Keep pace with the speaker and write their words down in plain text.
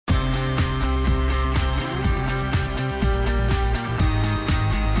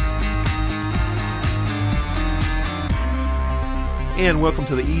And welcome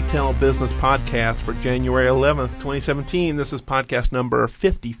to the eTail Business Podcast for January 11th, 2017. This is podcast number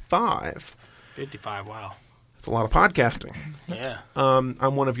 55. 55, wow. That's a lot of podcasting. Yeah.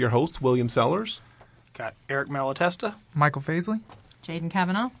 I'm one of your hosts, William Sellers. Got Eric Malatesta. Michael Faisley. Jaden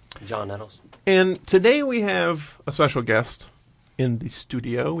Kavanaugh. John Nettles. And today we have a special guest in the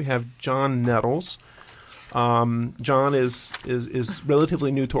studio. We have John Nettles. John is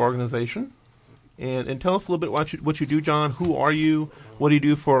relatively new to our organization. And tell us a little bit what you do, John. Who are you? What do you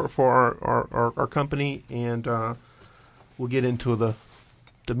do for our company? And we'll get into the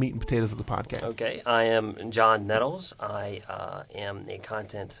meat and potatoes of the podcast. Okay, I am John Nettles. I am a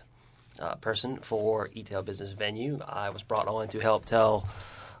content person for eTail Business Venue. I was brought on to help tell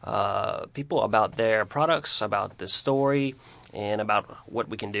people about their products, about the story, and about what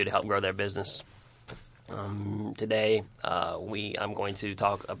we can do to help grow their business. Today, I'm going to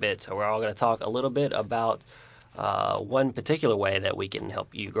talk a bit, so we're all going to talk a little bit about one particular way that we can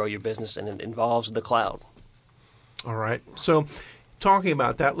help you grow your business, and it involves the cloud. All right. So, talking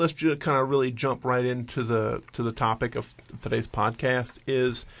about that, let's just kind of really jump right into the topic of today's podcast.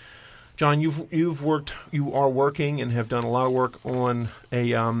 Is John, you are working and have done a lot of work on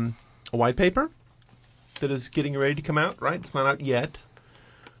a white paper that is getting ready to come out, right? It's not out yet.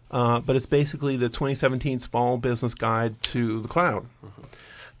 But it's basically the 2017 Small Business Guide to the Cloud. Mm-hmm.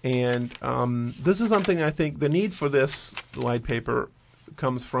 And this is something I think the need for this white paper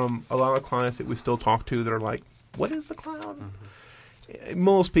comes from a lot of clients that we still talk to that are like, what is the cloud? Mm-hmm.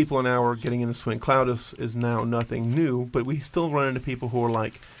 Most people now are getting into swing. Cloud is now nothing new, but we still run into people who are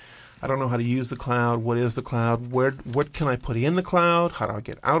like, I don't know how to use the cloud. What is the cloud? What can I put in the cloud? How do I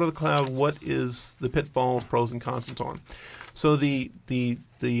get out of the cloud? What is the pitfalls, pros, and cons, and so on? So the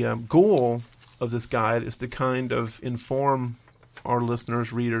goal of this guide is to kind of inform our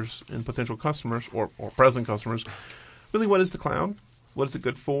listeners, readers, and potential customers or present customers, really what is the cloud, what is it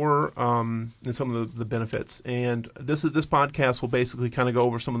good for, and some of the benefits. And this podcast will basically kind of go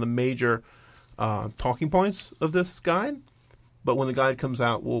over some of the major talking points of this guide. But when the guide comes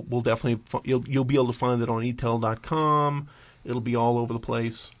out, we'll definitely you'll be able to find it on eTail.com. It'll be all over the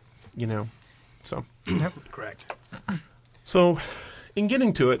place, So Correct. So, in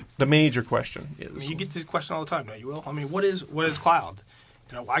getting to it, the major question is... you get this question all the time, don't you, Will? What is cloud?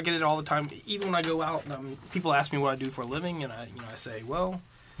 I get it all the time. Even when I go out, people ask me what I do for a living, and I say, well,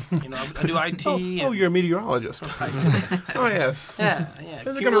 I do IT. Oh, you're a meteorologist. Oh, yes. Yeah. It's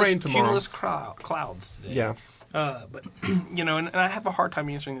going to rain tomorrow. Cumulus clouds today. Yeah. But, and I have a hard time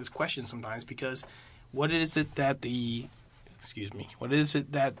answering this question sometimes because what is it that the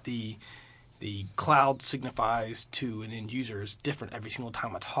cloud signifies to an end user is different every single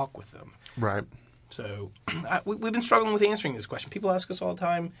time I talk with them. Right. So we've been struggling with answering this question. People ask us all the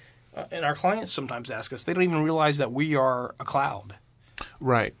time, and our clients sometimes ask us. They don't even realize that we are a cloud.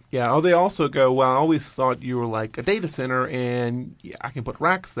 Right. Yeah. Oh, they also go, well, I always thought you were like a data center, and I can put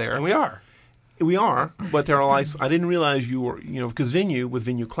racks there. And we are. We are, but there are like, I didn't realize you were, because Venue with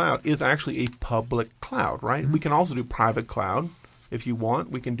Venue Cloud is actually a public cloud, right? Mm-hmm. We can also do private cloud. If you want,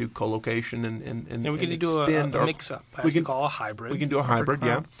 we can do co-location and we can do a mix-up. We can call a hybrid. We can do a hybrid,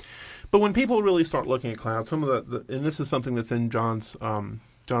 yeah. But when people really start looking at cloud, some of the and this is something that's in John's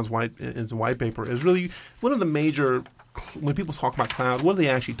white paper, is really one of the major, when people talk about cloud, what are they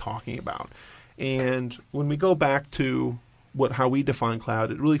actually talking about? And when we go back to how we define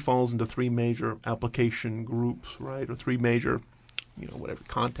cloud, it really falls into three major application groups, right? Or three major, whatever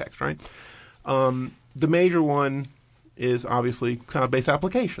context, right? The major one is obviously cloud-based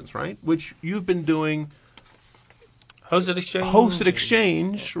applications, right? Which you've been doing hosted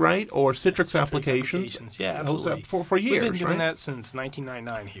exchange, right? Or Citrix applications. Yeah, absolutely. For years, we've been doing right? that since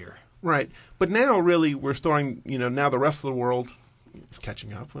 1999 here. Right, but now really we're starting. Now the rest of the world is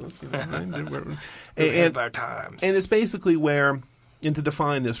catching up with us. Right? We're ahead of our times, and it's basically where. And to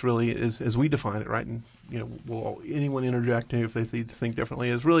define this really is as we define it, right? And will anyone interject if they think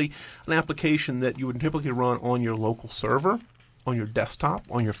differently? Is really an application that you would typically run on your local server, on your desktop,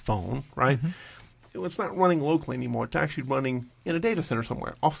 on your phone, right? Mm-hmm. It's not running locally anymore. It's actually running in a data center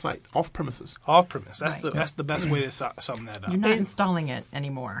somewhere, off-site, off-premises. Off-premise. That's the best way to sum that up. You're not installing it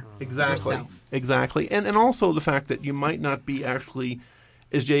anymore. Exactly. Yourself. Exactly. And also the fact that you might not be actually.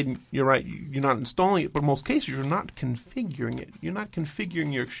 As Jaden, you're right, you're not installing it, but in most cases you're not configuring it. You're not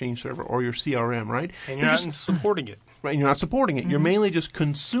configuring your Exchange server or your CRM, right? And you're not supporting it. Right, and you're not supporting it. Mm-hmm. You're mainly just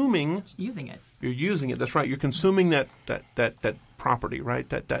consuming. Just using it. You're using it, that's right. You're consuming that property, right?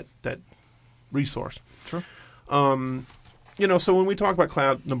 That resource. Sure. So when we talk about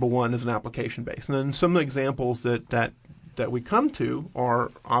cloud, number one is an application base. And then some examples that we come to are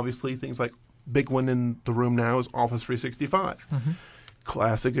obviously things like, big one in the room now is Office 365. Mm-hmm.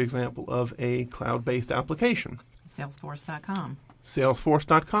 Classic example of a cloud-based application. Salesforce.com.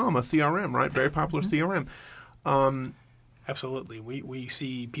 Salesforce.com, a CRM, right? Very popular CRM. Absolutely. We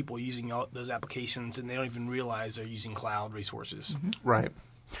see people using all those applications, and they don't even realize they're using cloud resources. Right.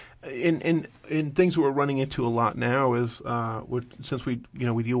 And things that we're running into a lot now is since we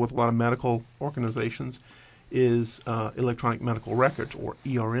deal with a lot of medical organizations, is electronic medical records or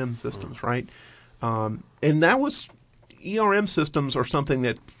ERM systems, right? And that was ERM systems are something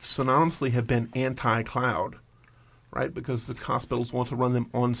that synonymously have been anti-cloud, right? Because the hospitals want to run them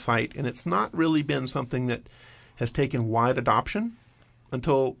on site, and it's not really been something that has taken wide adoption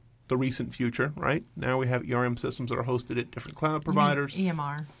until the recent future, right? Now we have ERM systems that are hosted at different cloud providers.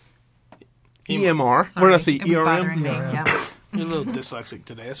 EMR. EMR. Sorry, Where did I see it was ERM? bothering me. Yep. You're a little dyslexic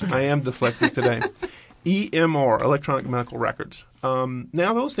today. That's okay. I am dyslexic today. EMR, electronic medical records.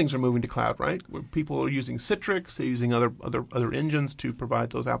 Now those things are moving to cloud, right? Where people are using Citrix, they're using other engines to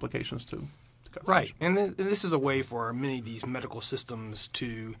provide those applications to customers. Right, and this is a way for many of these medical systems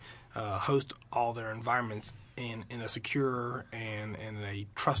to host all their environments in a secure and a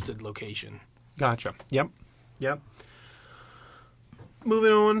trusted location. Gotcha. Yep.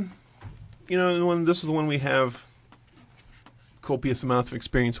 Moving on, this is the one we have copious amounts of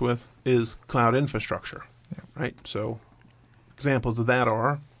experience with is cloud infrastructure, right? So examples of that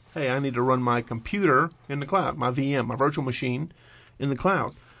are, hey, I need to run my computer in the cloud, my VM, my virtual machine in the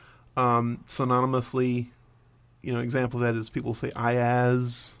cloud. Synonymously, example of that is people say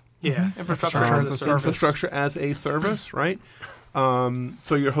IaaS. Yeah, infrastructure Infrastructure as a as a service. Infrastructure as a service, right?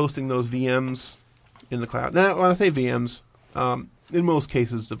 So you're hosting those VMs in the cloud. Now, when I say VMs, in most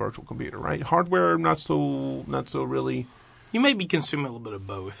cases, it's a virtual computer, right? Hardware, not so really. You may be consuming a little bit of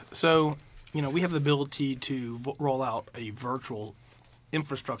both. So, we have the ability to roll out a virtual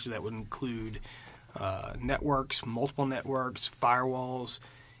infrastructure that would include networks, multiple networks, firewalls,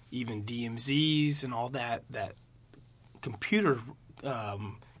 even DMZs, and all that computers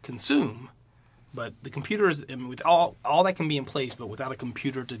consume. But the computers, with all that can be in place, but without a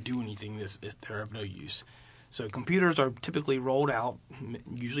computer to do anything, they're of no use. So computers are typically rolled out,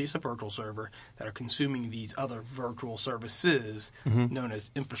 usually it's a virtual server, that are consuming these other virtual services known as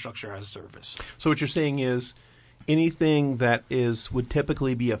infrastructure as a service. So what you're saying is anything that would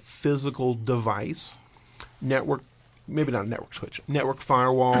typically be a physical device, network, maybe not a network switch, network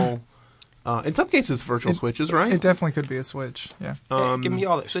firewall, in some cases virtual switches, right? It definitely could be a switch, yeah. It can be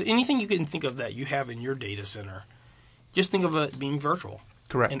all that. So anything you can think of that you have in your data center, just think of it being virtual.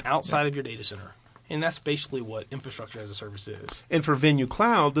 Correct. And outside of your data center. And that's basically what infrastructure as a service is. And for Venue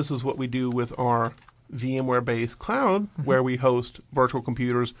Cloud, this is what we do with our VMware-based cloud, where we host virtual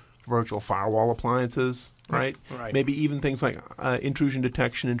computers, virtual firewall appliances, right? Right. Maybe even things like intrusion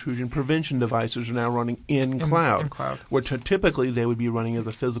detection, intrusion prevention devices are now running in cloud. In cloud. Where typically they would be running as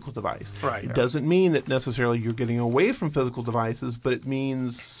a physical device. Right. It doesn't mean that necessarily you're getting away from physical devices, but it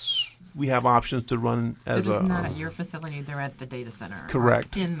means we have options to run as They're just not at your facility, they're at the data center.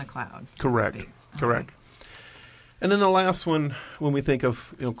 Correct. Or in the cloud. so to Correct. speak. Correct. And then the last one, when we think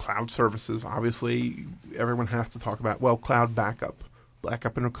of cloud services, obviously everyone has to talk about cloud backup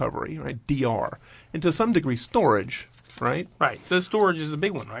and recovery, right? DR, and to some degree storage, right? Right. So storage is a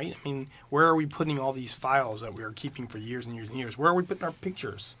big one, right? I mean, where are we putting all these files that we are keeping for years and years and years? Where are we putting our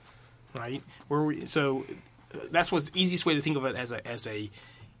pictures, right? So that's what's the easiest way to think of it as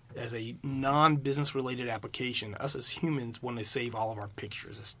a non-business related application. Us as humans want to save all of our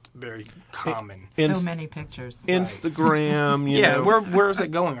pictures. It's very common. So many pictures. Instagram, yeah, where is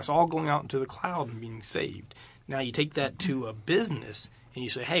that going? It's all going out into the cloud and being saved. Now you take that to a business and you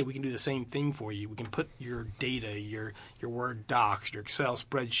say, hey, we can do the same thing for you. We can put your data, your Word docs, your Excel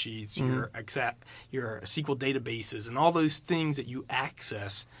spreadsheets, your SQL databases, and all those things that you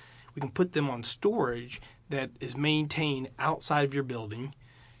access, we can put them on storage that is maintained outside of your building,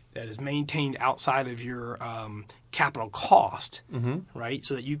 that is maintained outside of your capital cost, right?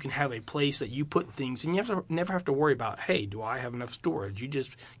 So that you can have a place that you put things, and you never have to worry about, hey, do I have enough storage? You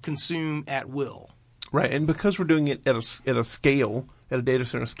just consume at will. Right, and because we're doing it at a scale, at a data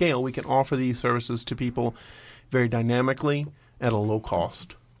center scale, we can offer these services to people very dynamically at a low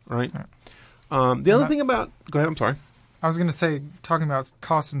cost, right? The other thing about... Go ahead, I'm sorry. I was going to say, talking about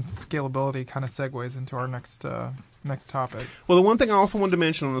cost and scalability kind of segues into our next topic. Well, the one thing I also wanted to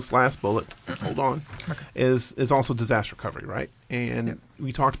mention on this last bullet, hold on, is also disaster recovery, right? And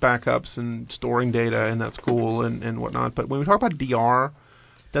we talked backups and storing data, and that's cool and whatnot. But when we talk about DR,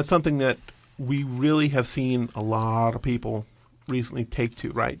 that's something that we really have seen a lot of people recently take to,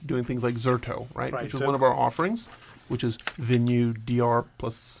 right? Doing things like Zerto, right? Which is one of our offerings, which is Venue DR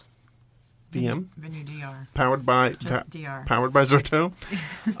plus VM, Venue DR. powered by Just DR. powered by Zerto.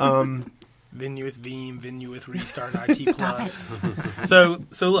 Venue with Veeam, Venue with Restart IT Plus. So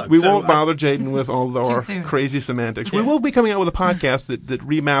look, We so won't bother Jaden with all of It's too our soon. crazy semantics. We Yeah. will be coming out with a podcast that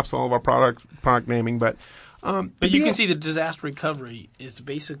remaps all of our product naming, but But you can see the disaster recovery is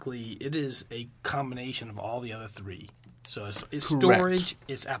basically, it is a combination of all the other three. So it's Correct. storage,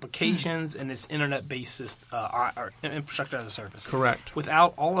 it's applications, and it's internet-based or infrastructure as a service. Correct.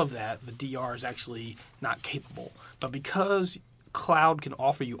 Without all of that, the DR is actually not capable. But because cloud can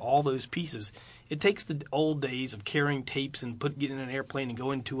offer you all those pieces, it takes the old days of carrying tapes and getting in an airplane and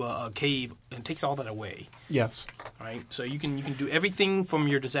going to a cave, and it takes all that away. Yes. Right? So you can do everything from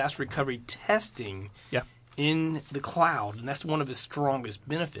your disaster recovery testing Yeah. in the cloud, and that's one of its strongest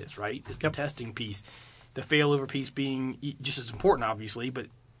benefits, right? Is the testing piece. The failover piece being just as important, obviously, but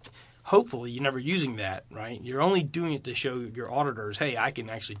hopefully you're never using that, right? You're only doing it to show your auditors, hey, I can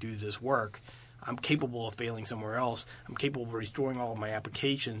actually do this work. I'm capable of failing somewhere else. I'm capable of restoring all of my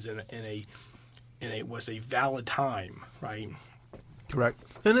applications in a valid time, right? Correct.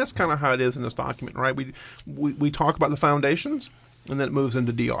 And that's kind of how it is in this document, right? We talk about the foundations, and then it moves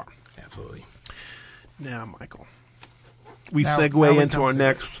into DR. Absolutely. Now, Michael, we Now segue we into come our to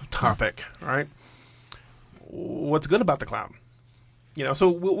next topic, right? What's good about the cloud? So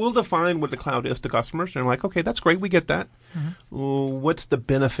we'll define what the cloud is to customers, and they're like, okay, that's great, we get that. What's the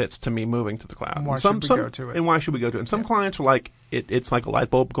benefits to me moving to the cloud? And why And should we go to it? And why should we go to it? And some clients are like, it's like a light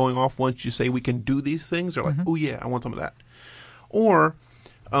bulb going off once you say we can do these things. They're like, oh yeah, I want some of that. Or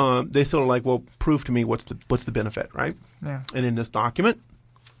they still are like, well, prove to me what's the benefit, right? Yeah. And in this document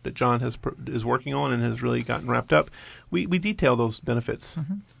that John is working on and has really gotten wrapped up, we detail those benefits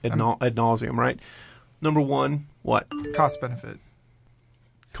ad nauseum, right? Number one, what? Cost benefit.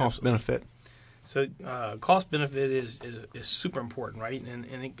 Cost benefit. So cost benefit is super important, right?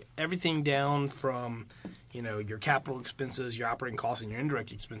 And everything down from your capital expenses, your operating costs, and your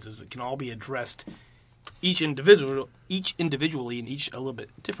indirect expenses, it can all be addressed each individually and each a little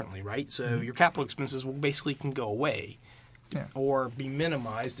bit differently, right? So your capital expenses can go away. Yeah. Or be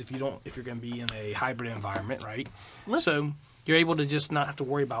minimized if you're going to be in a hybrid environment, right? So you're able to just not have to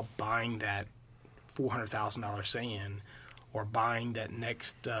worry about buying that $400,000 SAN or buying that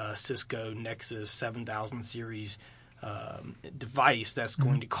next Cisco Nexus 7000 series device that's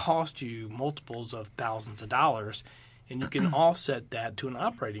going to cost you multiples of thousands of dollars, and you can offset that to an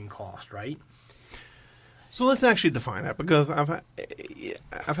operating cost, right? So let's actually define that, because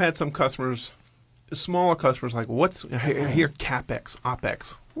I've had some customers, smaller customers, like, I hear CapEx,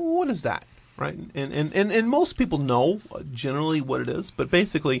 OpEx. What is that, right? And most people know generally what it is, but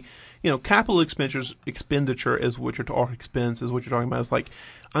basically, capital expenditure is what or expense is what you're talking about. It's like,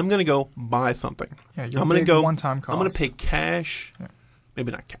 I'm going to go buy something. Yeah, I'm going to go one-time cost. I'm going to pay cash. Yeah.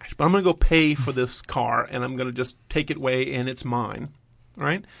 Maybe not cash, but I'm going to go pay for this car, and I'm going to just take it away, and it's mine,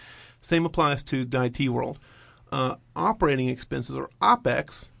 right? Same applies to the IT world. Operating expenses, or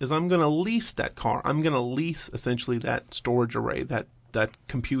OpEx, is I'm going to lease that car. I'm going to lease essentially that storage array, that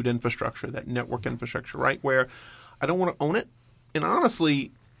compute infrastructure, that network infrastructure, right? Where I don't want to own it. And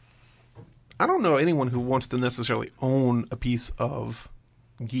honestly, I don't know anyone who wants to necessarily own a piece of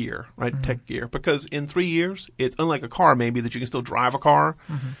gear, right? Tech gear. Because in 3 years, it's unlike a car maybe that you can still drive a car.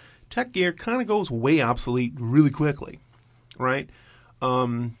 Tech gear kind of goes way obsolete really quickly, right?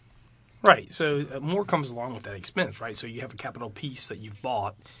 Right. So more comes along with that expense, right? So you have a capital piece that you've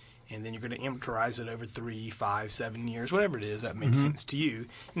bought, and then you're going to amortize it over 3, 5, 7 years, whatever it is that makes sense to you.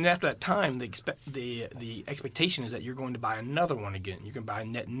 And after that time, the expectation is that you're going to buy another one again. You're going to buy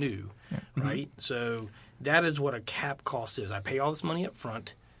net new, right? So that is what a cap cost is. I pay all this money up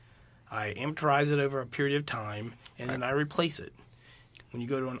front, I amortize it over a period of time, and then I replace it. When you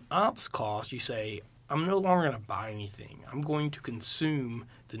go to an ops cost, you say, I'm no longer going to buy anything. I'm going to consume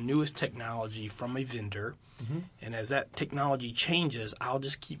the newest technology from a vendor, and as that technology changes, I'll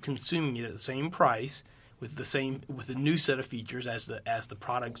just keep consuming it at the same price with the new set of features as the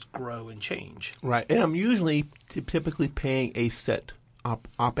products grow and change. Right. And I'm usually typically paying a set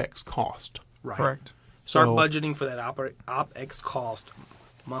OpEx cost. Right. Correct. Start So- budgeting for that OpEx cost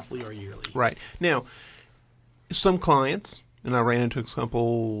monthly or yearly. Right. Now, some clients, and I ran into an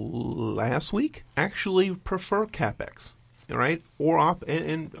example last week, actually prefer CapEx, right? Or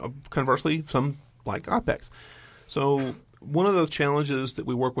and conversely, some like OpEx. So one of the challenges that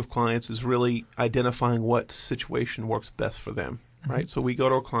we work with clients is really identifying what situation works best for them, right? So we go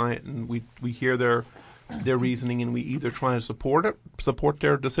to a client and we hear their reasoning, and we either try to support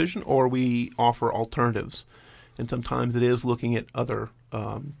their decision, or we offer alternatives. And sometimes it is looking at other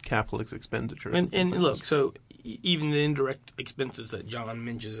capital expenditures. And things like look, this. so even the indirect expenses that John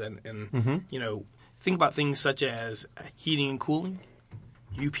mentions, and you know, think about things such as heating and cooling,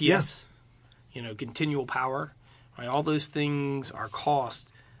 UPS, Yes. you know, continual power. Right? All those things are cost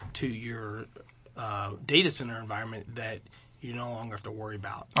to your data center environment that you no longer have to worry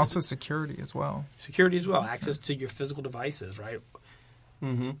about. Also security as well. Security as well, access to your physical devices, right?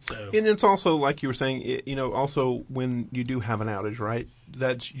 So And it's also, like you were saying, also when you do have an outage, right,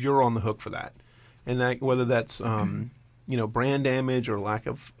 you're on the hook for that. And that, whether that's, brand damage or lack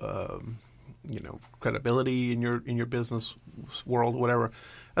of, credibility in your business world, whatever,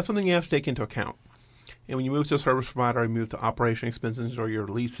 that's something you have to take into account. And when you move to a service provider, you move to operation expenses or you're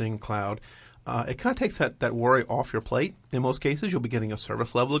leasing cloud, it kind of takes that worry off your plate. In most cases, you'll be getting a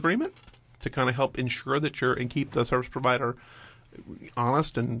service level agreement to kind of help ensure that and keep the service provider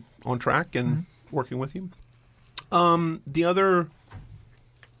honest and on track and working with you. The other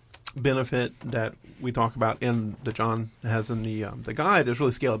benefit that we talk about and that John has in the guide is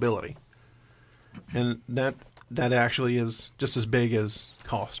really scalability, and that actually is just as big as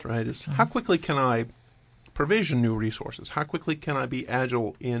cost. Right? Is how quickly can I provision new resources? How quickly can I be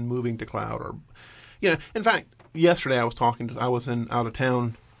agile in moving to cloud? Or, in fact, yesterday I was out of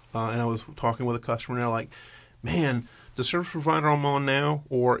town and I was talking with a customer, and they're like, "Man, the service provider I'm on now,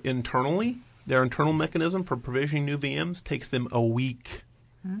 or internally, their internal mechanism for provisioning new VMs takes them a week,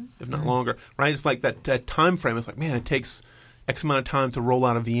 if not longer." Right? It's like that time frame. It's like, man, it takes X amount of time to roll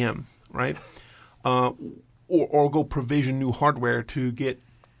out a VM, right? Or go provision new hardware to get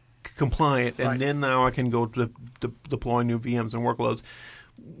compliant, and then now I can go to deploy new VMs and workloads.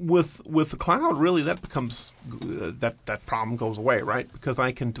 With the cloud, really, that becomes that problem goes away, right? Because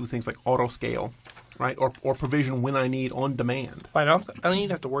I can do things like auto scale, right, or provision when I need on demand. I don't even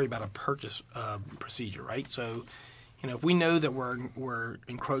have to worry about a purchase procedure, right? So, if we know that we're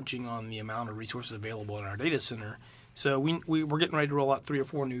encroaching on the amount of resources available in our data center, so we're getting ready to roll out 3 or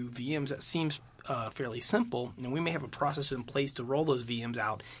 4 new VMs. That seems fairly simple, and we may have a process in place to roll those VMs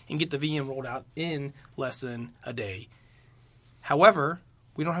out and get the VM rolled out in less than a day. However,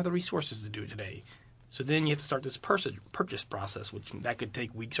 we don't have the resources to do it today. So then you have to start this purchase process, which that could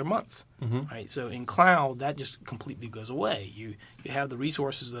take weeks or months. Right? So in cloud, that just completely goes away. You have the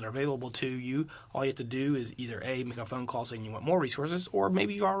resources that are available to you. All you have to do is either A, make a phone call saying you want more resources, or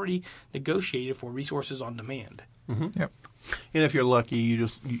maybe you already negotiated for resources on demand. Yep. And if you're lucky,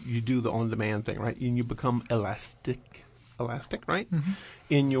 you do the on-demand thing, right? And you become elastic, right?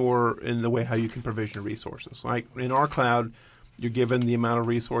 In the way how you can provision your resources. Like in our cloud, you're given the amount of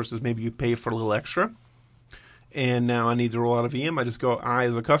resources. Maybe you pay for a little extra, and now I need to roll out a VM. I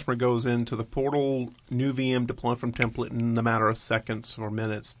as a customer goes into the portal, new VM deploy from template, in the matter of seconds or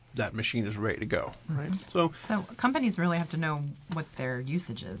minutes, that machine is ready to go. Right. So companies really have to know what their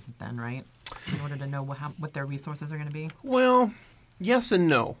usage is then, right? In order to know what their resources are going to be? Well, yes and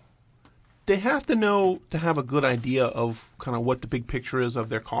no. They have to know to have a good idea of kind of what the big picture is of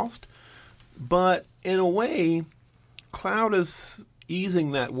their cost. But in a way, cloud is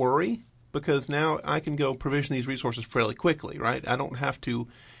easing that worry because now I can go provision these resources fairly quickly, right? I don't have to,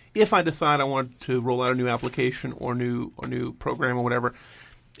 if I decide I want to roll out a new application or new program or whatever,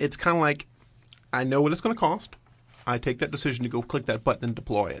 it's kind of like I know what it's going to cost. I take that decision to go click that button and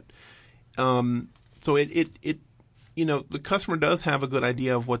deploy it. So the customer does have a good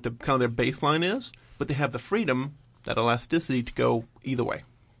idea of what the kind of their baseline is, but they have the freedom, that elasticity to go either way,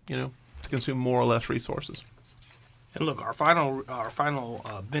 to consume more or less resources. And look, our final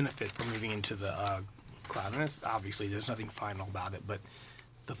benefit for moving into the cloud, and it's obviously there's nothing final about it, but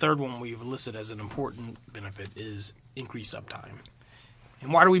the third one we've listed as an important benefit is increased uptime.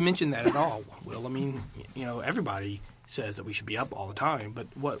 And why do we mention that at all? Well, I mean, everybody says that we should be up all the time, but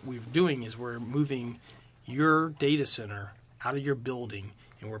what we're doing is we're moving your data center out of your building,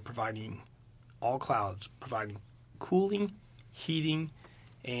 and we're providing all clouds, providing cooling, heating,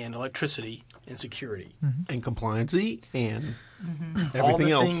 and electricity and security. And compliancy and everything all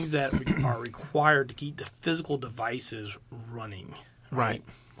the else. Things that are required to keep the physical devices running. Right.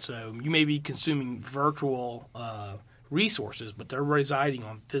 So you may be consuming virtual resources, but they're residing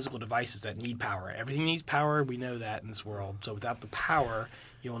on physical devices that need power. Everything needs power. We know that in this world. So without the power,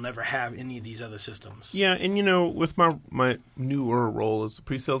 you'll never have any of these other systems. Yeah, and with my newer role as a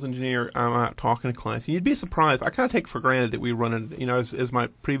pre-sales engineer, I'm out talking to clients. And you'd be surprised. I kind of take for granted that we run it, as my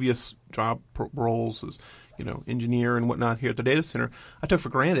previous job roles as, engineer and whatnot here at the data center, I took for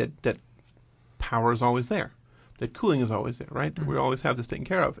granted that power is always there, that cooling is always there, right? We always have this taken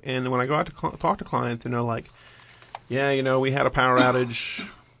care of. And when I go out to talk to clients and they're like, yeah, we had a power outage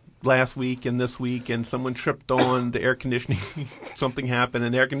last week and this week, and someone tripped on the air conditioning. Something happened,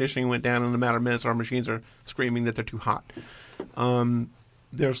 and the air conditioning went down in a matter of minutes. Our machines are screaming that they're too hot.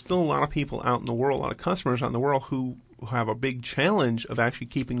 There's still a lot of people out in the world, a lot of customers out in the world who have a big challenge of actually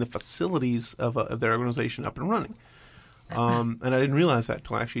keeping the facilities of their organization up and running. And I didn't realize that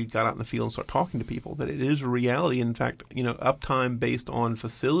until I actually got out in the field and started talking to people, that it is a reality. In fact, uptime based on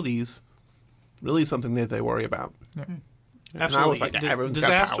facilities really is something that they worry about. Yeah. And Absolutely. I was like, everyone's got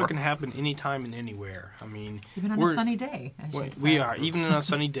Disaster power. can happen anytime and anywhere. I mean, Even on a sunny day. I should we say. are. Even on a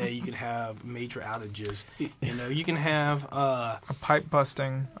sunny day, you can have major outages. You can have A pipe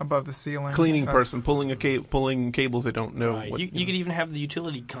busting above the ceiling. Cleaning That's- person pulling pulling cables they don't know. right. You could even have the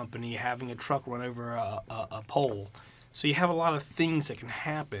utility company having a truck run over a pole. So you have a lot of things that can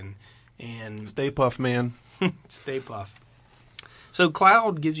happen. And Stay Puff, man. Stay Puff. So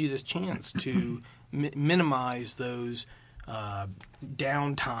cloud gives you this chance to minimize those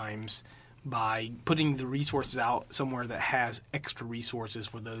downtimes by putting the resources out somewhere that has extra resources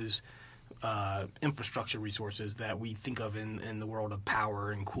for those infrastructure resources that we think of in the world of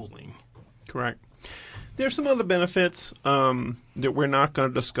power and cooling. Correct. There's some other benefits that we're not going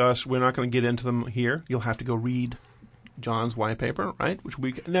to discuss. We're not going to get into them here. You'll have to go read John's white paper, right?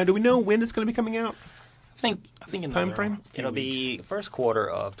 Now, do we know when it's going to be coming out? I think in Time frame? It'll be first quarter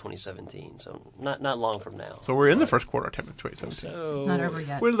of 2017, so not long from now. So we're in the first quarter of 2017. So It's not over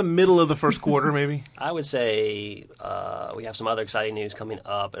yet. We're in the middle of the first quarter, maybe. I would say we have some other exciting news coming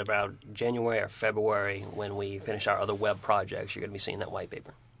up at about January or February when we finish our other web projects. You're going to be seeing that white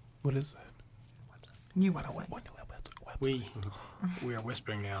paper. What is that? New website. We are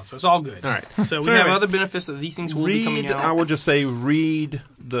whispering now, so it's all good. All right. So we So have anyway, other benefits that these things will be coming out. I would just say read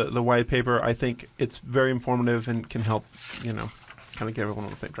the white paper. I think it's very informative and can help, kind of get everyone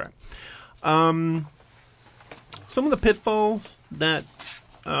on the same track. Some of the pitfalls that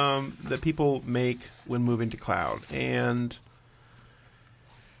people make when moving to cloud, and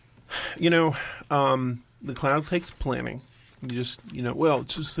the cloud takes planning. You just,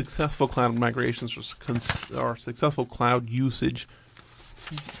 successful cloud migrations or successful cloud usage.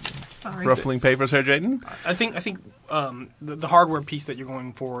 Sorry. Ruffling papers here, Jaden. I think the hardware piece that you're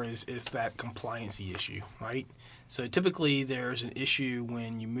going for is that compliancy issue, right? So typically there's an issue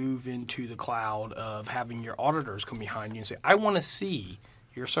when you move into the cloud of having your auditors come behind you and say, "I want to see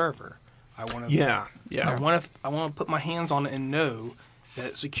your server. I want to I want to put my hands on it and know that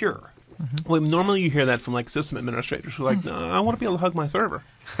it's secure." Well, normally you hear that from system administrators who are like, "No, I want to be able to hug my server."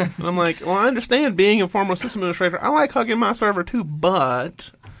 And I'm like, "Well, I understand being a former system administrator. I like hugging my server too,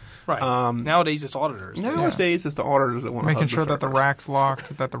 but Right. Nowadays it's auditors. nowadays it's the auditors that want to hug Making sure the that the server. rack's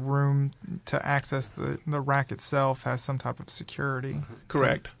locked, that the room to access the rack itself has some type of security.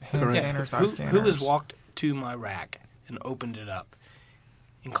 Correct. Some hand Correct. scanners, eye Who scanners. has walked to my rack and opened it up?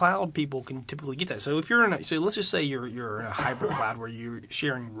 In cloud, people can typically get that. So if you're so let's just say you're in a hybrid cloud where you're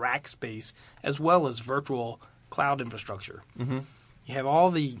sharing rack space as well as virtual cloud infrastructure. Mm-hmm. You have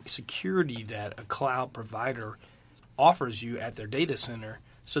all the security that a cloud provider offers you at their data center,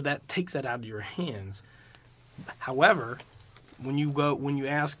 so that takes that out of your hands. However, when you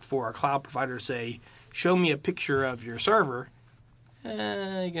ask for a cloud provider to say, "Show me a picture of your server," you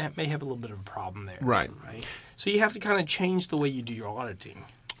may have a little bit of a problem there. Right. So you have to kind of change the way you do your auditing.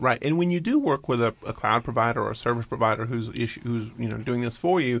 Right, and when you do work with a cloud provider or a service provider who's doing this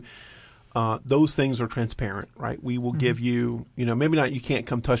for you, those things are transparent, right? We will give you, maybe not. You can't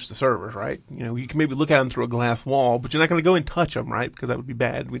come touch the servers, right? You can maybe look at them through a glass wall, but you're not going to go and touch them, right? Because that would be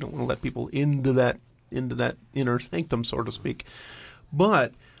bad. We don't want to let people into that inner sanctum, so to speak.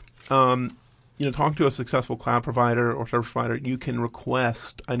 But talk to a successful cloud provider or service provider, you can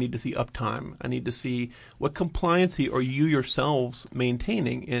request, I need to see uptime. I need to see what compliancy are you yourselves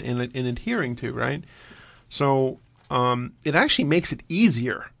maintaining and adhering to, right? So it actually makes it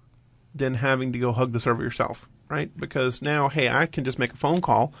easier than having to go hug the server yourself, right? Because now, hey, I can just make a phone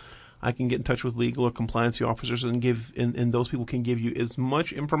call. I can get in touch with legal or compliancy officers and and those people can give you as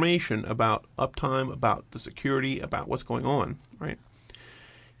much information about uptime, about the security, about what's going on, right?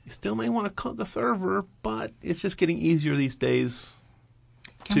 You still may want to hug a server, but it's just getting easier these days.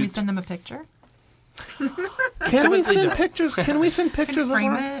 Can we send them a picture? Can we Typically send don't. pictures? Can we send pictures of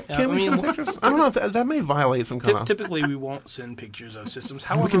frame our? it? Can we send pictures? I don't know if that may violate some kind of. Typically, we won't send pictures of systems. We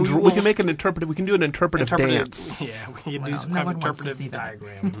However, can make an interpretive. We can do an interpretive dance. Yeah, we can do Well, some no kind of one wants to interpretive see that.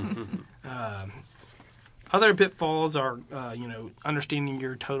 diagram. Other pitfalls are, understanding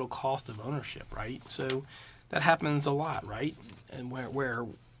your total cost of ownership, right? So that happens a lot, right? And where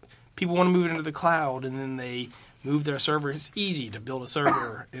people want to move into the cloud and then they move their server. It's easy to build a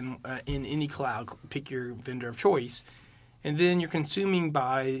server in any cloud. Pick your vendor of choice. and then you're consuming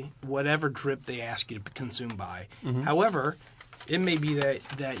by whatever drip they ask you to consume by. However, it may be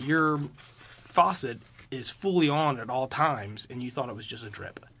that your faucet is fully on at all times, and you thought it was just a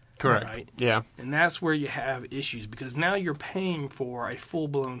drip. Correct. Right? Yeah. And that's where you have issues, because now you're paying for a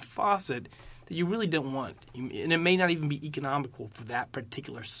full-blown faucet that you really don't want. And it may not even be economical for that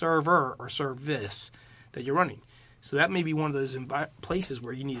particular server or service that you're running. So that may be one of those places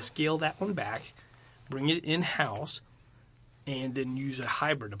where you need to scale that one back, bring it in-house, and then use a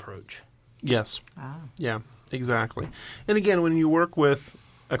hybrid approach. Yes. Ah. Yeah, exactly. And again, when you work with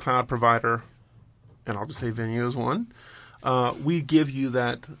a cloud provider, and I'll just say Venue is one, we give you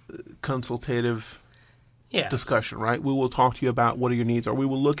that consultative Yeah. discussion, right? We will talk to you about what your needs are. We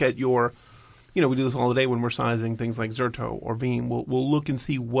will look at your, we do this all the day when we're sizing things like Zerto or Veeam. We'll look and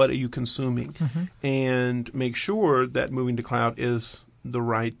see what are you consuming, and make sure that moving to cloud is the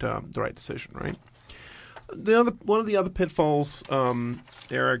right decision, right? One of the other pitfalls,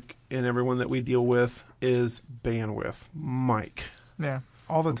 Eric and everyone that we deal with, is bandwidth. Mike, Yeah,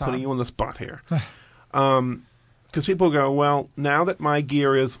 all the I'm putting time. you on the spot here. Because people go, well, now that my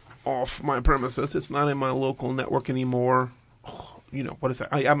gear is off my premises, it's not in my local network anymore. What is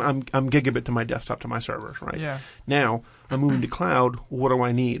that? I'm gigabit to my desktop, to my servers, right? Yeah. Now I'm moving to cloud. What do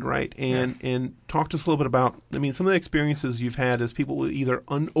I need, right? And talk to us a little bit about. Some of the experiences you've had is people will either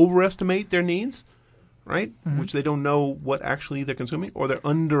overestimate their needs, right, which they don't know what actually they're consuming, or they're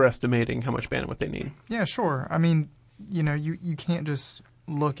underestimating how much bandwidth they need. Yeah, sure. You can't just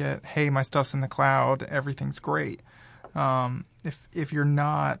look at, hey, my stuff's in the cloud, everything's great. If you're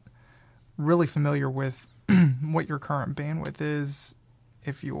not really familiar with what your current bandwidth is,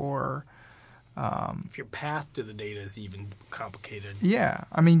 if your path to the data is even complicated. Yeah,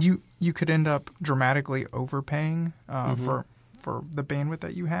 you could end up dramatically overpaying for the bandwidth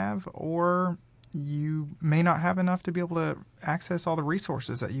that you have, or you may not have enough to be able to access all the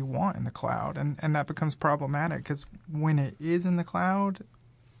resources that you want in the cloud, and that becomes problematic, because when it is in the cloud,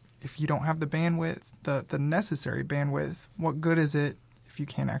 if you don't have the bandwidth, the necessary bandwidth, what good is it if you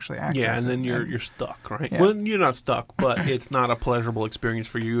can't actually access it? Yeah, and then you're stuck, right? Yeah. Well, you're not stuck, but it's not a pleasurable experience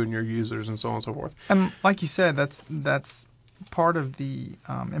for you and your users, and so on and so forth. And like you said, that's part of the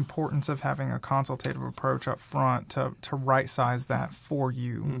importance of having a consultative approach up front to right size that for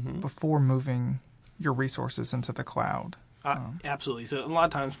you before moving your resources into the cloud. Absolutely. So a lot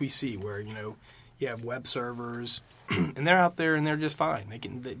of times we see where you have web servers, and they're out there and they're just fine.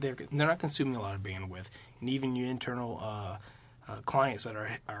 They're not consuming a lot of bandwidth, and even your internal clients that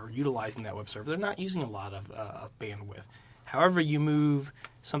are utilizing that web server, they're not using a lot of bandwidth. However, you move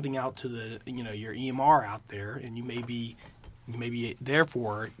something out to the your EMR out there, and you may be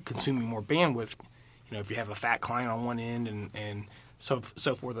therefore consuming more bandwidth. If you have a fat client on one end and so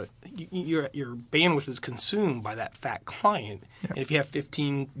forth, your bandwidth is consumed by that fat client. Yeah. And if you have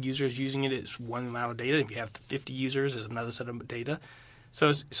 15 users using it, it's one amount of data. If you have 50 users, it's another set of data.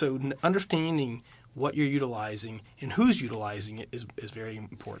 So understanding what you're utilizing and who's utilizing it is very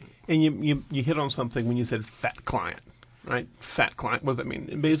important. And you hit on something when you said fat client, right? Fat client, what does that mean?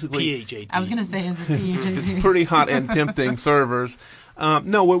 And basically, PHAT. I was going to say it's a PHAT. it's pretty hot and tempting servers.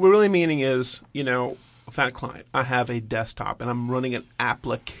 No, what we're really meaning is, fat client. I have a desktop and I'm running an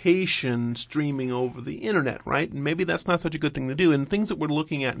application streaming over the internet, right? And maybe that's not such a good thing to do. And things that we're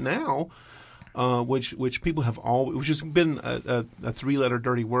looking at now, which people have which has been a three-letter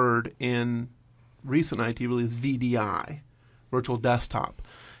dirty word in recent IT, really, is VDI, virtual desktop.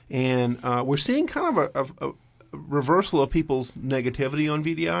 And we're seeing kind of a reversal of people's negativity on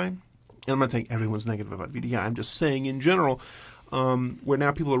VDI. And I'm not saying everyone's negative about VDI. I'm just saying in general, where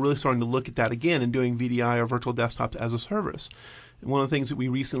now people are really starting to look at that again and doing VDI or virtual desktops as a service. And one of the things that we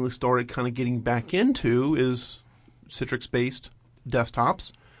recently started kind of getting back into is Citrix-based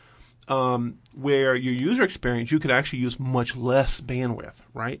desktops, where your user experience, you could actually use much less bandwidth,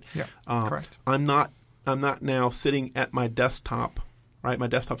 right? Yeah, correct. I'm not now sitting at my desktop, right? My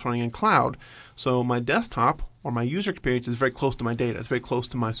desktop's running in cloud, so my desktop or my user experience is very close to my data. It's very close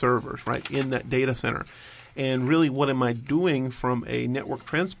to my servers, right, in that data center. And really, what am I doing from a network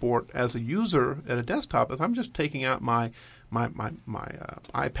transport as a user at a desktop is I'm just taking out my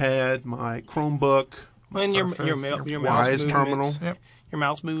iPad, my Chromebook, And your mouse Wise movements, terminal. Yep. your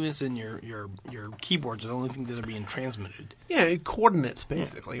mouse movements and your keyboards are the only thing that are being transmitted. Yeah, coordinates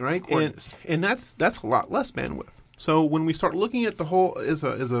basically, right? Coordinates. And that's a lot less bandwidth. So when we start looking at the whole as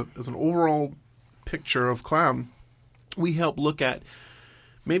an overall picture of cloud, we help look at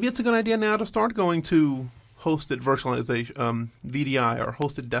maybe it's a good idea now to start going to hosted virtualization, VDI or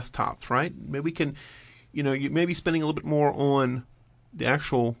hosted desktops, right? Maybe we can, you may be spending a little bit more on the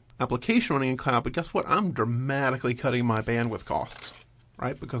actual application running in cloud, but guess what? I'm dramatically cutting my bandwidth costs,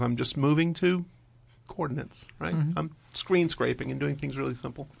 right? Because I'm just moving to coordinates, right? I'm screen scraping and doing things really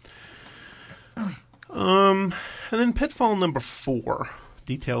simple. And then pitfall number 4,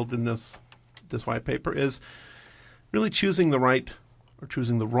 detailed in this white paper, is really choosing the right or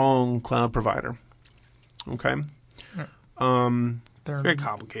choosing the wrong cloud provider. Okay? Very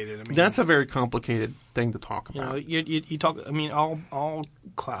complicated. I mean, That's a very complicated thing to talk about. You talk. I mean, all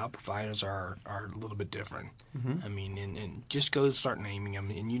cloud providers are a little bit different. I mean, and just go start naming them,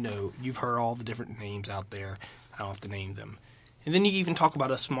 and you've heard all the different names out there. I don't have to name them. And then you even talk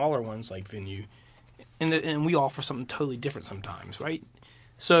about smaller ones like Venue, and we offer something totally different sometimes, right?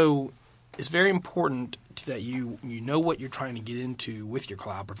 So it's very important that you know what you're trying to get into with your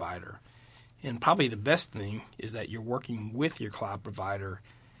cloud provider. And probably the best thing is that you're working with your cloud provider,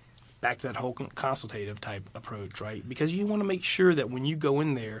 back to that whole consultative type approach, right? Because you want to make sure that when you go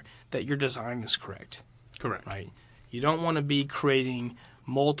in there that your design is correct. Correct. Right? You don't want to be creating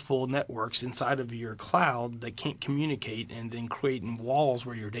multiple networks inside of your cloud that can't communicate and then creating walls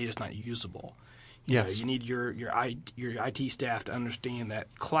where your data is not usable. You need your IT staff to understand that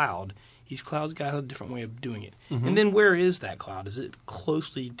cloud. Each cloud's got a different way of doing it. And then where is that cloud? Is it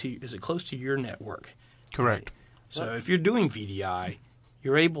close to your network? Correct. Right? So if you're doing VDI,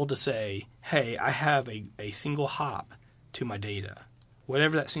 you're able to say, hey, I have a single hop to my data,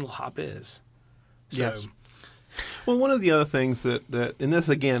 whatever that single hop is. So, yes. Well, one of the other things that and this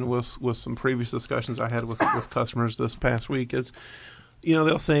again was some previous discussions I had with customers this past week is,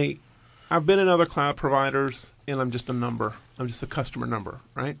 they'll say, I've been in other cloud providers and I'm just a number. I'm just a customer number,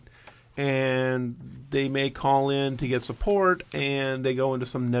 right? And they may call in to get support, and they go into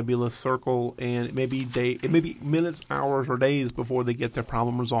some nebulous circle, and it may be minutes, hours, or days before they get their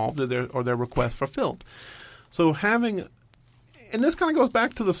problem resolved or their request fulfilled. So and this kind of goes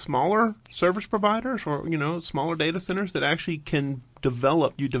back to the smaller service providers or smaller data centers that actually can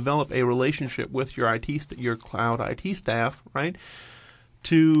develop a relationship with your your cloud IT staff, right?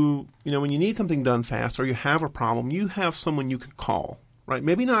 To when you need something done fast or you have a problem, you have someone you can call, right?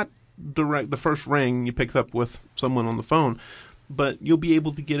 Maybe not the first ring you pick up with someone on the phone, but you'll be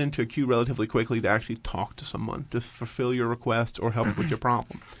able to get into a queue relatively quickly to actually talk to someone to fulfill your request or help with your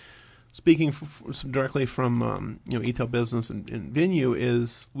problem. Speaking directly from eTail Business and Venue,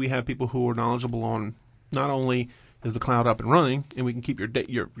 is we have people who are knowledgeable on not only is the cloud up and running and we can keep your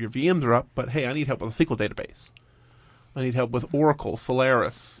VMs are up, but hey, I need help with a SQL database. I need help with Oracle,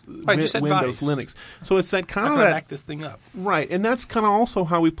 Solaris, Windows, Linux. So it's that kind of back this thing up, right? And that's kind of also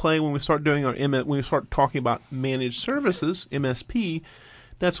how we play when we start doing when we start talking about managed services, MSP.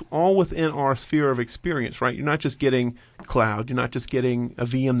 That's all within our sphere of experience, right? You're not just getting cloud. You're not just getting a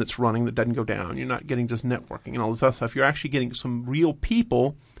VM that's running that doesn't go down. You're not getting just networking and all this other stuff. You're actually getting some real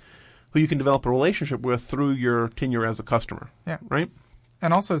people who you can develop a relationship with through your tenure as a customer. Yeah. Right.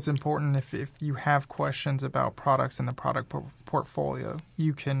 And also it's important if you have questions about products in the product portfolio,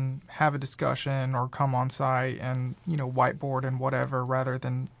 you can have a discussion or come on site and, whiteboard and whatever rather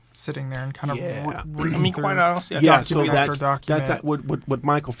than sitting there and kind of reading I mean, quite honestly, so that's what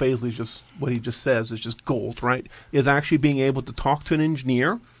Michael Faisley what he just says is just gold, right? Is actually being able to talk to an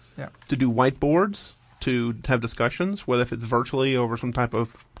engineer, to do whiteboards, to have discussions, whether if it's virtually over some type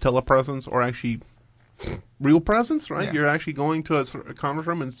of telepresence or actually real presence, right? Yeah. You're actually going to a conference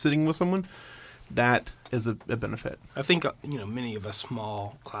room and sitting with someone. That is a benefit. I think many of us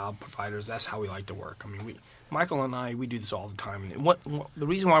small cloud providers, that's how we like to work. I mean, Michael and I, we do this all the time. And the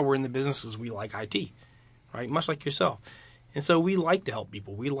reason why we're in the business is we like IT, right? Much like yourself. And so we like to help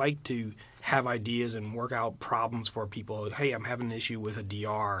people. We like to have ideas and work out problems for people. Hey, I'm having an issue with a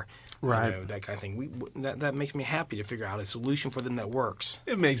DR, right? That kind of thing. That makes me happy to figure out a solution for them that works.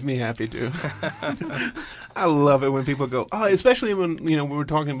 It makes me happy too. I love it when people go, especially when we were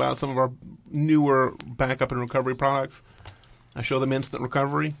talking about some of our newer backup and recovery products. I show them instant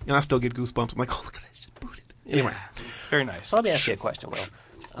recovery, and I still get goosebumps. I'm like, oh, look at that, just booted. Anyway, very nice. So let me ask you a question,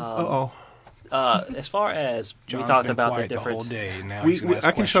 Will. As far as John's we talked about the difference, the whole day, now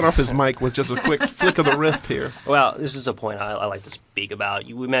I can shut off his mic with just a quick flick of the wrist here. Well, this is a point I like to speak about.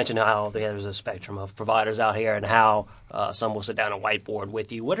 We mentioned how there's a spectrum of providers out here, and how some will sit down and whiteboard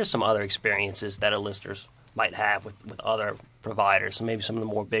with you. What are some other experiences that our listeners might have with other providers? So maybe some of the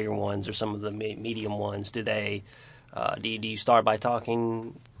more bigger ones or some of the medium ones. Do you start by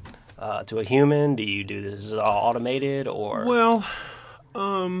talking to a human? Do you do this all automated or? Well,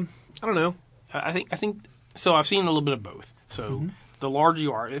 I don't know. I think so. I've seen a little bit of both. So the larger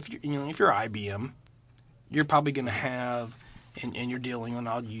you are, if you're IBM, you're probably going to have, and you're dealing, and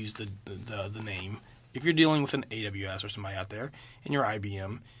I'll use the name. If you're dealing with an AWS or somebody out there, and you're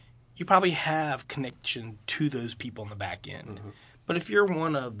IBM, you probably have connection to those people on the back end. But if you're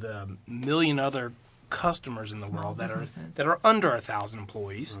one of the million other customers in the Small world that businesses. are under 1,000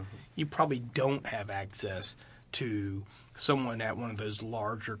 employees, you probably don't have access to someone at one of those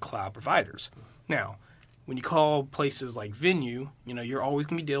larger cloud providers. Now, when you call places like Venue, you're always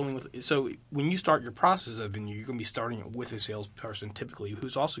going to be dealing with. So when you start your process at Venue, you're going to be starting with a salesperson typically,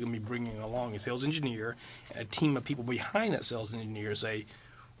 who's also going to be bringing along a sales engineer and a team of people behind that sales engineer. Say,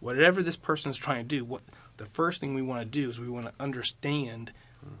 whatever this person is trying to do, the first thing we want to do is we want to understand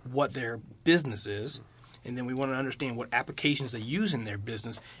what their business is, and then we want to understand what applications they use in their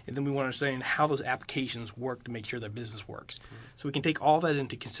business, and then we want to understand how those applications work to make sure their business works. So we can take all that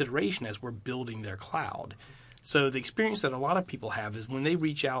into consideration as we're building their cloud. So the experience that a lot of people have is when they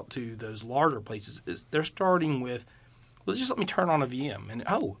reach out to those larger places, is they're starting with, well, just let me turn on a VM. And,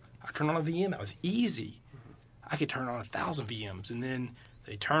 I turned on a VM. That was easy. I could turn on 1,000 VMs. And then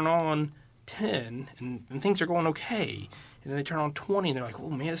they turn on 10, and things are going okay. And then they turn on 20, and they're like, oh,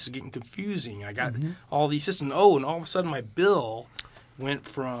 man, this is getting confusing. I got all these systems. Oh, and all of a sudden my bill went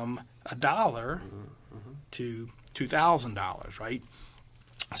from $1 to $2,000, right?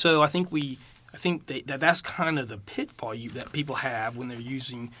 So I think that's kind of the pitfall that people have when they're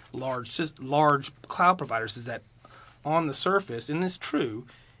using large cloud providers, is that on the surface, and it's true,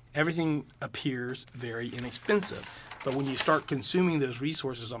 everything appears very inexpensive. But when you start consuming those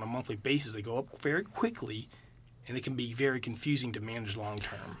resources on a monthly basis, they go up very quickly, and it can be very confusing to manage long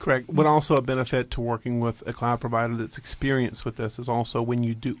term. Correct. But also a benefit to working with a cloud provider that's experienced with this is also when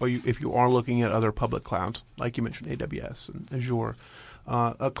you do, if you are looking at other public clouds, like you mentioned, AWS and Azure,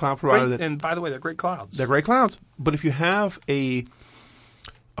 a cloud provider and by the way, they're great clouds. They're great clouds. But if you have a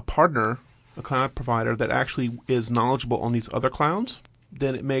partner, a cloud provider that actually is knowledgeable on these other clouds,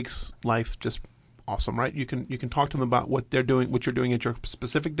 then it makes life just awesome, right? You can talk to them about what they're doing, what you're doing at your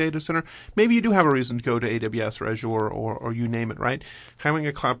specific data center. Maybe you do have a reason to go to AWS or Azure or you name it, right? Having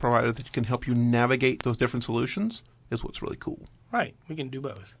a cloud provider that can help you navigate those different solutions is what's really cool. Right. We can do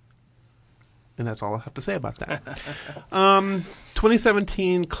both. And that's all I have to say about that.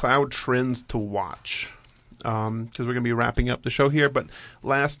 2017 cloud trends to watch. Because we're going to be wrapping up the show here. But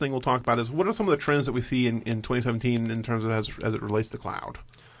last thing we'll talk about is what are some of the trends that we see in 2017 in terms of as it relates to cloud?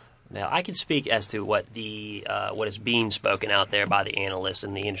 Now, I can speak as to what is being spoken out there by the analysts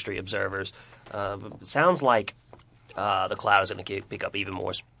and the industry observers. It sounds like the cloud is going to pick up even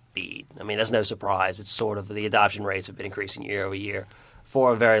more speed. I mean, that's no surprise. It's sort of the adoption rates have been increasing year over year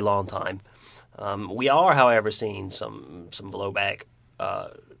for a very long time. We are, however, seeing some blowback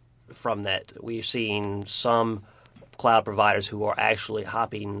from that. We've seen some cloud providers who are actually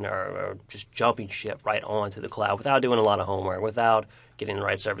hopping or just jumping ship right onto the cloud without doing a lot of homework, without getting the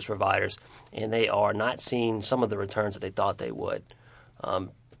right service providers, and they are not seeing some of the returns that they thought they would.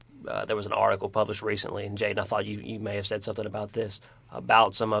 There was an article published recently, and Jaden, I thought you may have said something about this,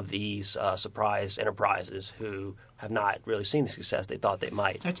 about some of these surprise enterprises who have not really seen the success they thought they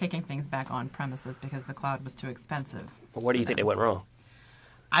might. They're taking things back on premises because the cloud was too expensive. Well, where do you think they went wrong?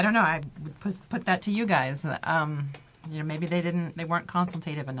 I don't know. I would put that to you guys. Maybe they weren't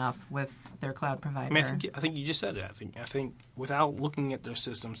consultative enough with their cloud provider. I mean, I think you just said it. I think without looking at their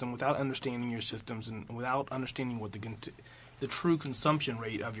systems and without understanding your systems and without understanding what the true consumption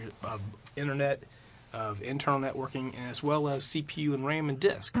rate of internet, of internal networking, and as well as CPU and RAM and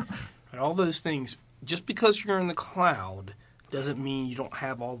disk, and all those things. Just because you're in the cloud doesn't mean you don't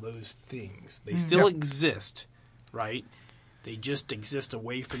have all those things. They still exist, right? They just exist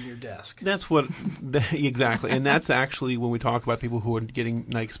away from your desk. That's what exactly, and that's actually when we talk about people who are getting,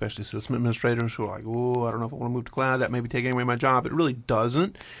 like, especially system administrators who are like, "Oh, I don't know if I want to move to cloud. That may be taking away my job." It really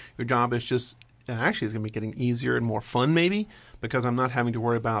doesn't. Your job is just actually is going to be getting easier and more fun, maybe, because I'm not having to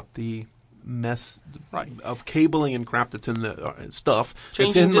worry about the mess of cabling and crap that's in the stuff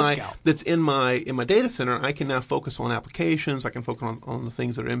that's in my data center. I can now focus on applications. I can focus on the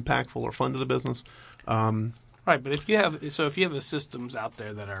things that are impactful or fun to the business. Right, but if you have the systems out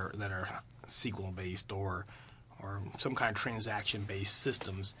there that are SQL based or some kind of transaction based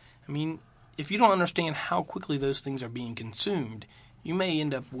systems, I mean, if you don't understand how quickly those things are being consumed, you may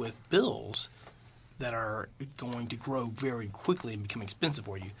end up with bills that are going to grow very quickly and become expensive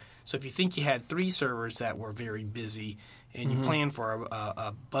for you. So if you think you had 3 servers that were very busy and you plan for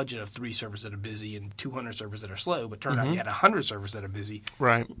a budget of 3 servers that are busy and 200 servers that are slow, but turned out you had 100 servers that are busy,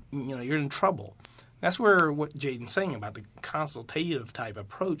 right? You're in trouble. That's where what Jaden's saying about the consultative type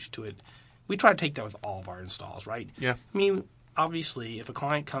approach to it, we try to take that with all of our installs, right? Yeah. I mean, obviously, if a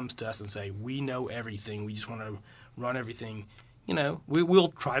client comes to us and say, we know everything, we just want to run everything, we'll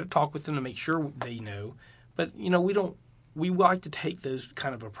try to talk with them to make sure they know. But, we don't we like to take those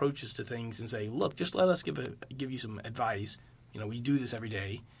kind of approaches to things and say, look, just let us give you some advice. We do this every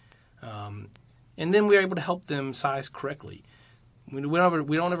day. And then we're able to help them size correctly. We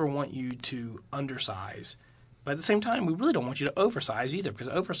don't ever want you to undersize. But at the same time, we really don't want you to oversize either, because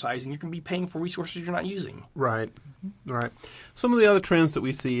oversizing, you're going to be paying for resources you're not using. Right. Some of the other trends that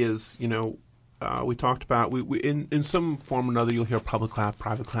we see is, we talked about, we in some form or another, you'll hear public cloud,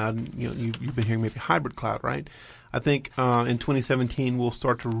 private cloud, and you've been hearing maybe hybrid cloud, right? I think in 2017 we'll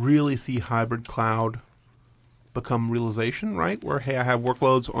start to really see hybrid cloud become realization, right? Where, hey, I have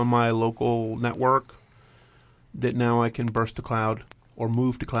workloads on my local network that now I can burst to cloud or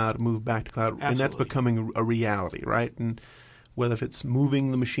move to cloud, move back to cloud. Absolutely. And that's becoming a reality, right? And whether if it's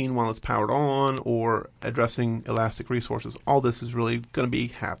moving the machine while it's powered on or addressing elastic resources, all this is really going to be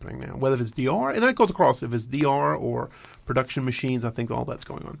happening now. Whether it's DR, and that goes across, if it's DR or production machines, I think all that's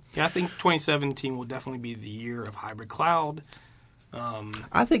going on. Yeah, I think 2017 will definitely be the year of hybrid cloud.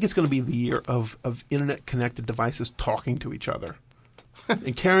 I think it's going to be the year of internet-connected devices talking to each other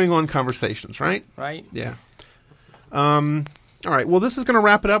and carrying on conversations, right? Right. Yeah. All right. Well, this is going to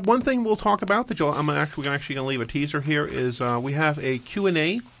wrap it up. One thing we'll talk about that we're actually going to leave a teaser here is we have a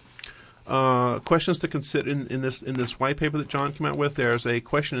Q&A. Questions to consider in this white paper that John came out with. There's a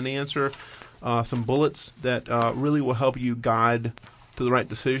question and answer, some bullets that really will help you guide to the right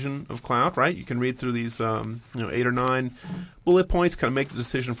decision of cloud. Right, you can read through these 8 or 9 bullet points, kind of make the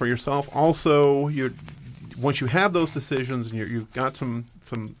decision for yourself. Also, once you have those decisions and you've got some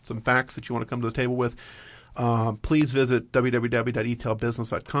facts that you want to come to the table with. Please visit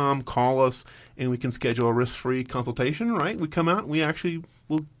www.etailbusiness.com, call us, and we can schedule a risk-free consultation, right? We come out and we actually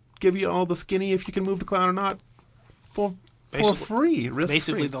will give you all the skinny if you can move to cloud or not for free, risk-free.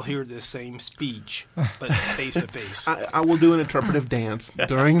 Basically, they'll hear the same speech, but face-to-face. I will do an interpretive dance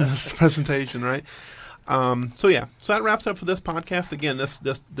during this presentation, right? So that wraps up for this podcast. Again,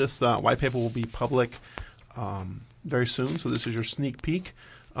 this white paper will be public very soon, so this is your sneak peek.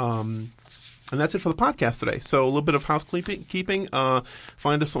 And that's it for the podcast today. So a little bit of housekeeping.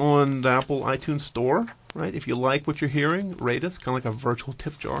 Find us on the Apple iTunes Store, right? If you like what you're hearing, rate us, kind of like a virtual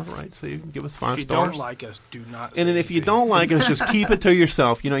tip jar, right? So you can give us 5 stars. If you don't like us, do not say And then if you don't like us, just keep it to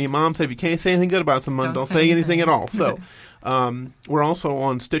yourself. Your mom said if you can't say anything good about someone, don't say anything at all. So we're also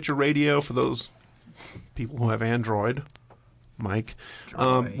on Stitcher Radio for those people who have Android, Mike,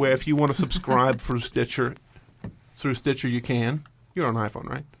 where if you want to subscribe through Stitcher, you can. You're on iPhone,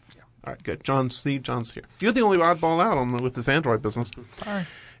 right? All right, good. John's here. You're the only oddball out with this Android business. Sorry.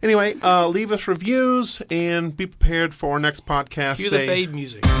 Anyway, leave us reviews and be prepared for our next podcast. Cue the fade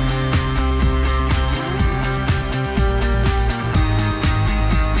music.